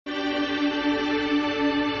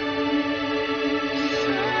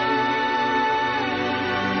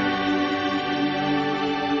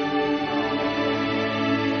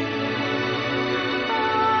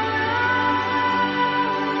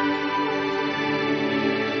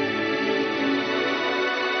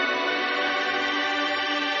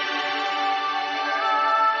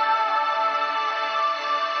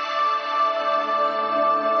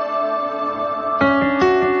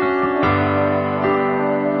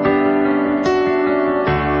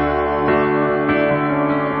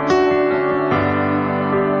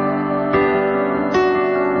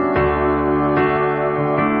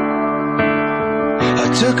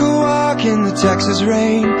walk in the Texas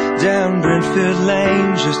rain, down Brentford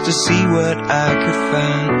Lane, just to see what I could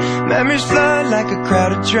find. Memories flood like a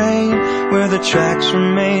crowded train, where the tracks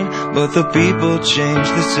remain, but the people change.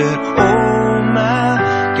 They said, oh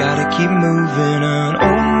my, gotta keep moving on.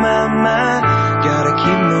 Oh my, gotta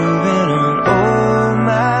keep moving on. Oh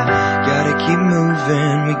my, gotta keep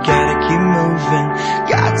moving. We gotta keep moving,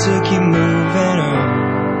 got to keep moving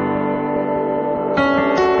on.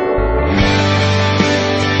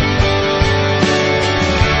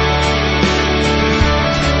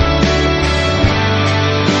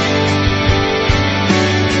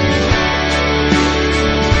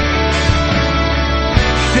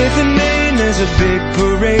 There's a big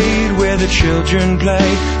parade where the children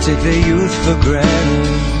play, take their youth for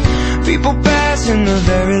granted. People passing the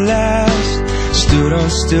very last, stood on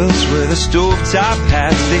stilts with a stovetop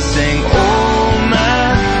hats. They sang, oh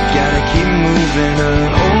my, gotta keep moving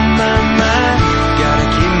on. Oh my, gotta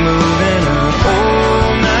keep moving on.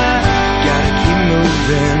 Oh my, gotta keep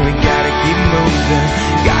moving. We gotta keep moving,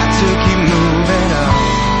 got to keep moving on.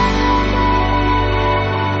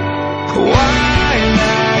 Why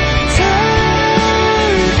not?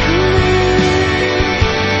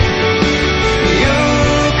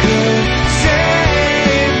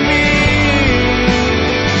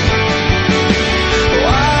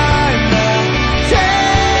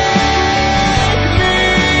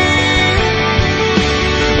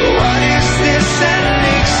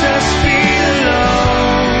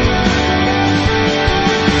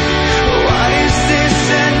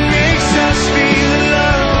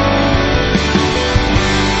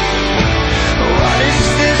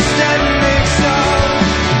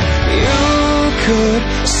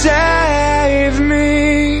 Save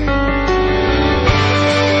me.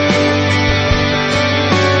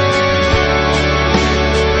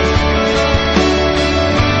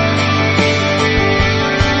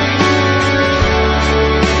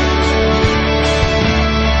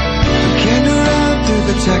 Candle up through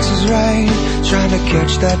the Texas rain, trying to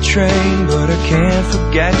catch that train, but I can't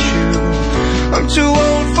forget you. I'm too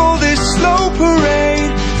old for this slow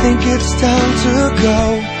parade. Think it's time to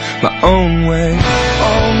go my own way.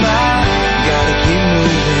 Oh my, gotta keep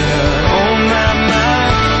moving on. Oh my,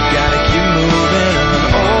 gotta keep moving on.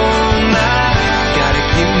 Oh my, gotta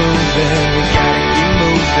keep moving. We gotta keep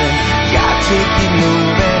moving, got to keep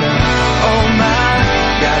moving on. Oh my,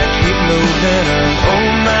 gotta keep moving on. Oh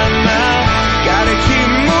my, gotta keep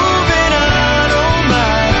moving on. Oh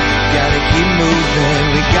my, gotta keep moving.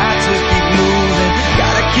 We got to keep moving,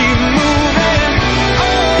 gotta keep moving.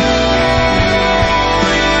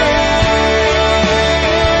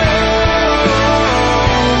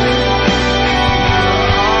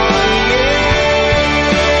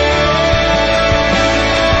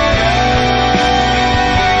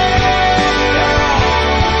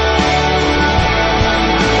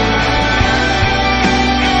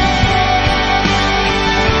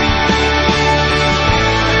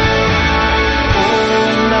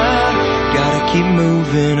 Keep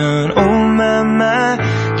moving on, oh my,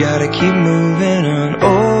 gotta keep moving on,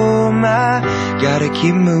 oh my, gotta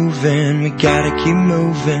keep moving, we gotta keep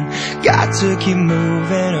moving, got to keep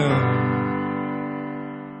moving on.